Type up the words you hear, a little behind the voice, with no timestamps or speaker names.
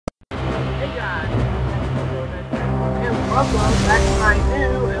guys, and welcome back to my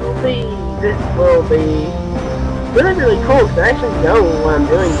new LP. This will be really cool because I actually know what I'm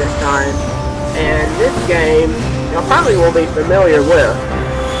doing this time. And this game, you probably will be familiar with.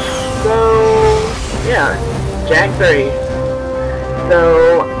 So, yeah, Jack 3.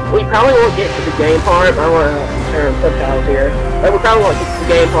 So, we probably won't get to the game part, but I want to turn subtitles here. But we probably won't get to the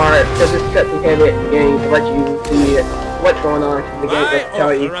game part because it's cutscene heavy at the beginning to let you see what's going on in the game. By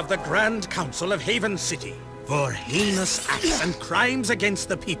tell you. order of the Grand Council of Haven City, for heinous acts and crimes against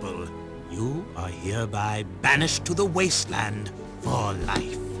the people, you are hereby banished to the wasteland for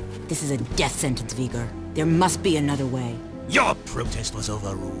life. This is a death sentence, Vigor. There must be another way. Your protest was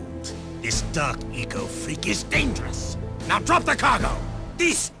overruled. This dark eco-freak is dangerous. Now drop the cargo!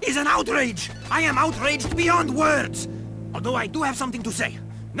 This is an outrage! I am outraged beyond words! Although I do have something to say.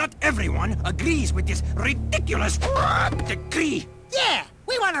 Not everyone agrees with this ridiculous decree. Yeah,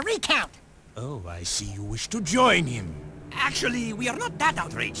 we want a recount. Oh, I see you wish to join him. Actually, we are not that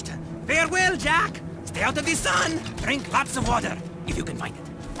outraged. Farewell, Jack. Stay out of the sun. Drink lots of water, if you can find it.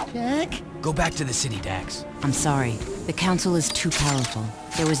 Jack? Go back to the city, Dax. I'm sorry. The Council is too powerful.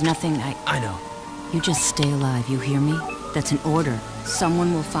 There was nothing I know. You just stay alive, you hear me? That's an order.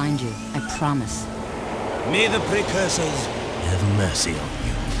 Someone will find you. I promise. May the precursors have mercy on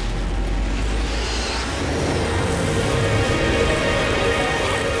you.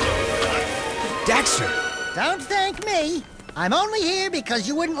 Daxter! Don't thank me. I'm only here because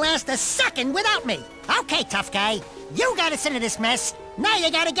you wouldn't last a second without me. Okay, tough guy. You got us into this mess. Now you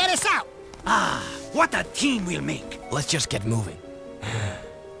gotta get us out. Ah, what a team we'll make. Let's just get moving.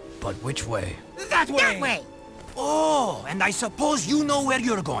 But which way? That way! That way. Oh, and I suppose you know where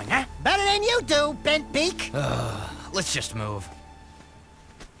you're going, huh? Better than you do, bent beak. Let's just move.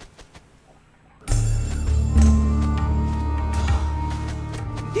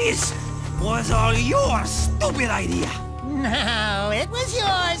 This was all your stupid idea. No, it was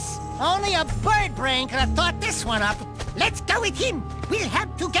yours. Only a bird brain could have thought this one up. Let's go with him. We'll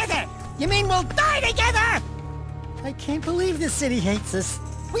help together. You mean we'll die together? I can't believe the city hates us.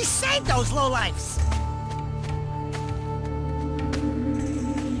 We saved those lowlifes.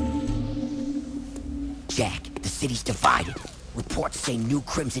 Jack, the city's divided. Reports say new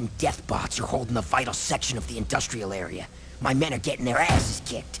Crimson Death bots are holding a vital section of the industrial area. My men are getting their asses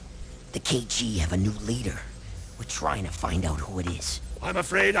kicked. The KG have a new leader. We're trying to find out who it is. I'm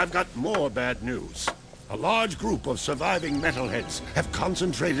afraid I've got more bad news. A large group of surviving metalheads have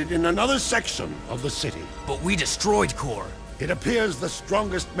concentrated in another section of the city. But we destroyed Core. It appears the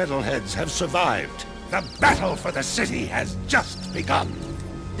strongest metalheads have survived. The battle for the city has just begun.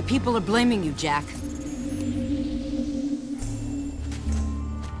 The people are blaming you, Jack.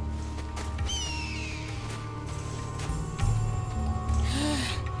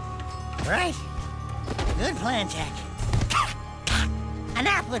 Right. Good plan, Jack. A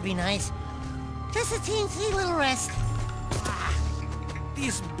nap would be nice. Just a teensy little rest.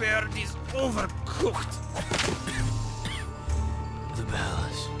 This bird is overcooked. The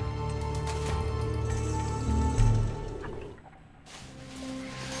palace.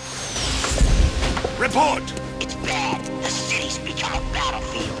 Report! It's bad. The city's become a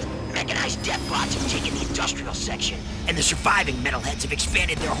battlefield. Mechanized death bots have taken the industrial section, and the surviving metalheads have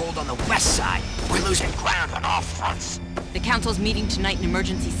expanded their hold on the west side. We're losing ground on all fronts. The Council's meeting tonight in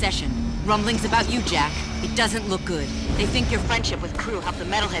emergency session. Rumblings about you, Jack. It doesn't look good. They think your friendship with Crew helped the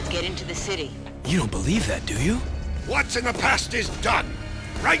metalheads get into the city. You don't believe that, do you? What's in the past is done.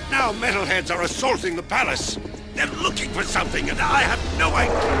 Right now, metalheads are assaulting the palace. They're looking for something, and I have no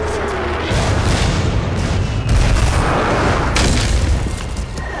idea.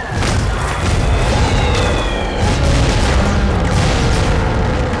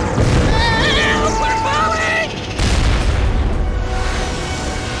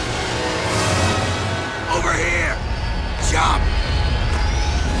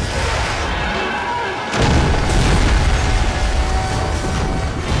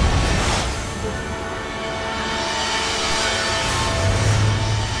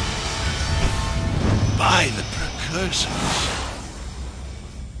 By the precursors.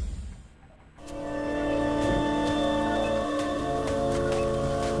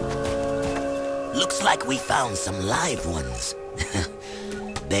 Looks like we found some live ones.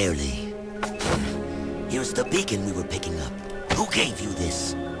 Barely. Here's the beacon we were picking up. Who gave you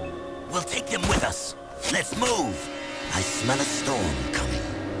this? We'll take them with us. Let's move. I smell a storm coming.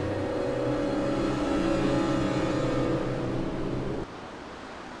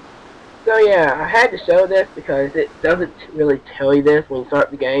 So yeah, I had to show this because it doesn't really tell you this when you start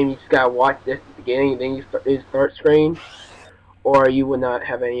the game. You just gotta watch this at the beginning and then you start the start screen. or you would not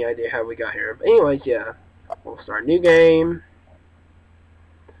have any idea how we got here. But anyways, yeah, we'll start a new game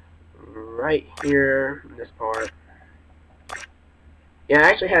right here in this part. Yeah, I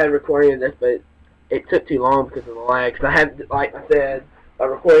actually had a recording of this, but it took too long because of the lag. Cause I had, like I said, a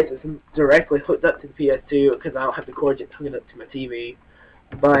recording system directly hooked up to the PS2 because I don't have the cord just hooked up to my TV.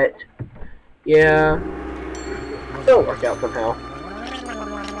 But yeah, it'll work out somehow.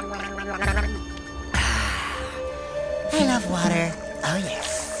 I love water. Oh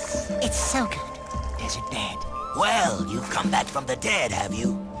yes. It's so good. Desert bed. Well, you've come back from the dead, have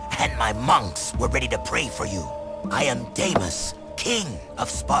you? And my monks were ready to pray for you. I am Damus, king of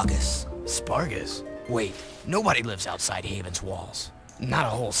Spargus. Spargus? Wait, nobody lives outside Haven's walls. Not a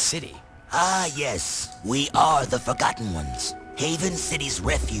whole city. Ah, yes. We are the Forgotten Ones. Haven City's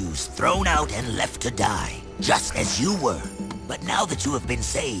refuse, thrown out and left to die. Just as you were. But now that you have been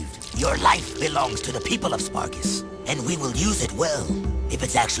saved, your life belongs to the people of Spargus. And we will use it well, if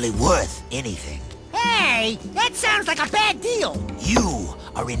it's actually worth anything. Hey, that sounds like a bad deal. You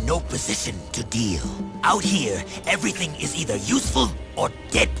are in no position to deal. Out here, everything is either useful or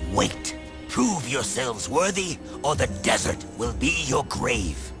dead weight. Prove yourselves worthy, or the desert will be your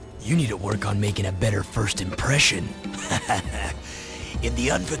grave. You need to work on making a better first impression. In the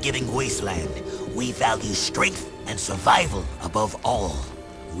unforgiving wasteland, we value strength and survival above all.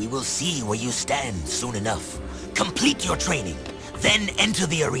 We will see where you stand soon enough. Complete your training, then enter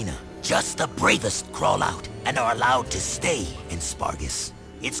the arena. Just the bravest crawl out and are allowed to stay in Spargus.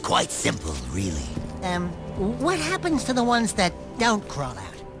 It's quite simple, really. What happens to the ones that don't crawl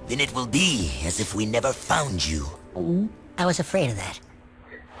out? Then it will be as if we never found you. I was afraid of that.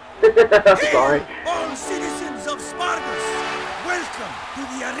 Sorry. All citizens of Spargus, welcome to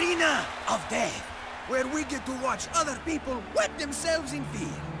the Arena of Death, where we get to watch other people wet themselves in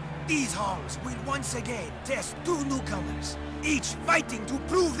fear. These halls will once again test two newcomers, each fighting to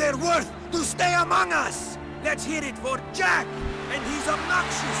prove their worth to stay among us. Let's hear it for Jack and his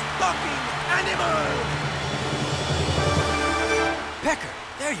obnoxious talking animal! Pecker,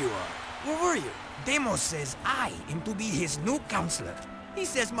 there you are. Where were you? Deimos says I am to be his new counselor. He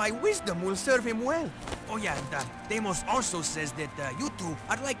says my wisdom will serve him well. Oh yeah, and Deimos also says that you two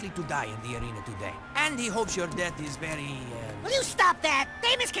are likely to die in the arena today. And he hopes your death is very, Will you stop that?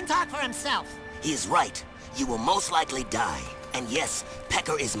 Damus can talk for himself. He is right. You will most likely die. And yes,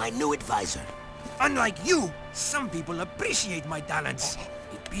 Pecker is my new advisor. Unlike you, some people appreciate my talents.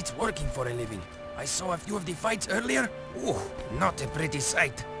 It beats working for a living. I saw a few of the fights earlier. Ooh, not a pretty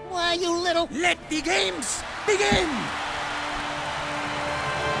sight. Why, you little... Let the games begin!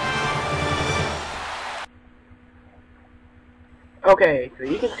 Okay, so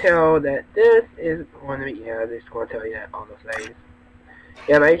you can tell that this is going to be, yeah, this is going to tell you that all those things.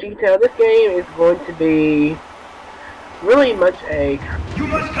 Yeah, but as you can tell, this game is going to be really much a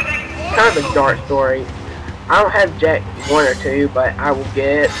kind of a dark story. I don't have Jack 1 or 2, but I will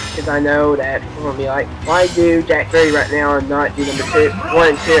get it, because I know that people will be like, why do Jack 3 right now and not do number 1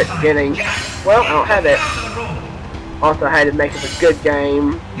 and 2 at the beginning? Well, I don't have it. Also, I had to make it a good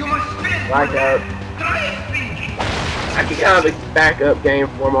game, like a kind of a backup game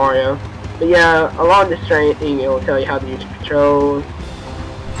for Mario. But yeah, along this training, it will tell you how to use your controls,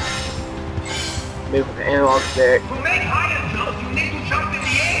 move with the analog stick.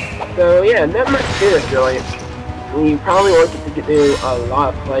 So yeah, not much to this really. You probably won't get to do a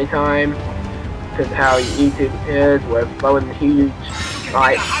lot of playtime because of how YouTube is with uploading huge,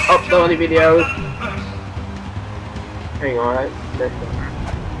 like, uploading videos. Hang on, I missed it.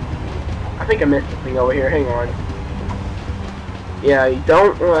 I think I missed the thing over here. Hang on. Yeah, you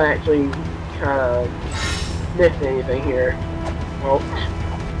don't want to actually kind of miss anything here. Well,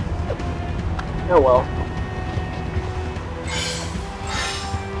 oh well.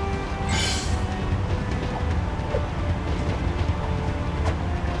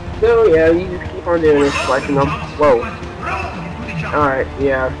 So yeah, you just keep on doing this, slicing them. Whoa. Alright,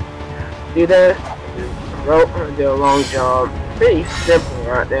 yeah. Do this, rope, do a long jump. Pretty simple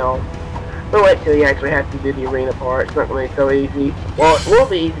right now. But wait till you actually have to do the arena part. It's not going to be so easy. Well, it will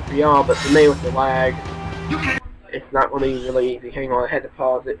be easy for y'all, but for me with the lag, it's not going to be really easy. Hang on, I had to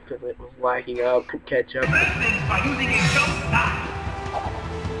pause it because it was lagging up. Couldn't catch up.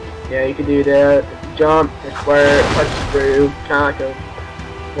 Yeah, you can do that. Jump, square, punch through, kind of like a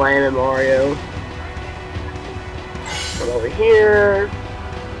slam in Mario. Come over here.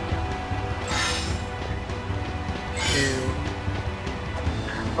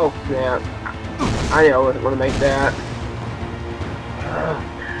 Oh snap. I know I wasn't going to make that.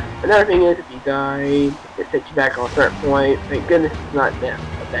 Another thing is, if you die, it sets you back on a certain point. Thank goodness it's not that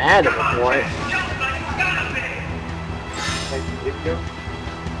bad of a point. Yep.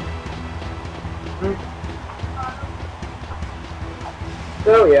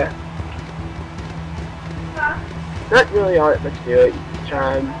 So yeah. Not really all that much to it.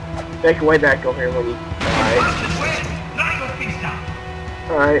 Try and make your way back over here when you die.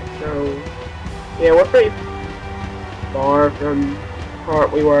 Alright, so yeah, we're pretty far from the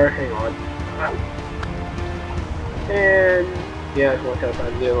part we were. Hang on. And yeah, I just want to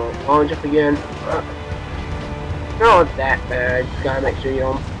tell you to do a little long jump again. Not that bad. Just gotta make sure you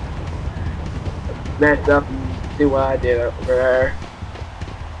don't mess up and do what I did over there.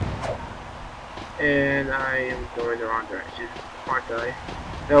 And I am going the wrong direction, aren't I?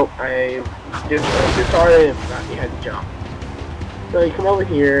 Nope, I just started and forgot you had to jump. So you come over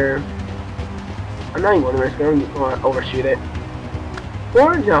here. I'm not even going to risk it, I'm just going to overshoot it.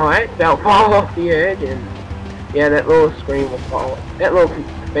 Or no, I about fall off the edge, and yeah, that little screen will fall. That little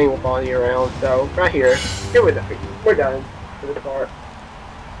thing will follow you around. So right here, we're done for this part.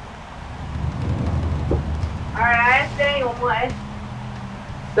 Alright, stay on way.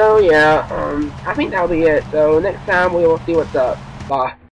 So yeah, I think that'll be it. So next time we will see what's up. Bye.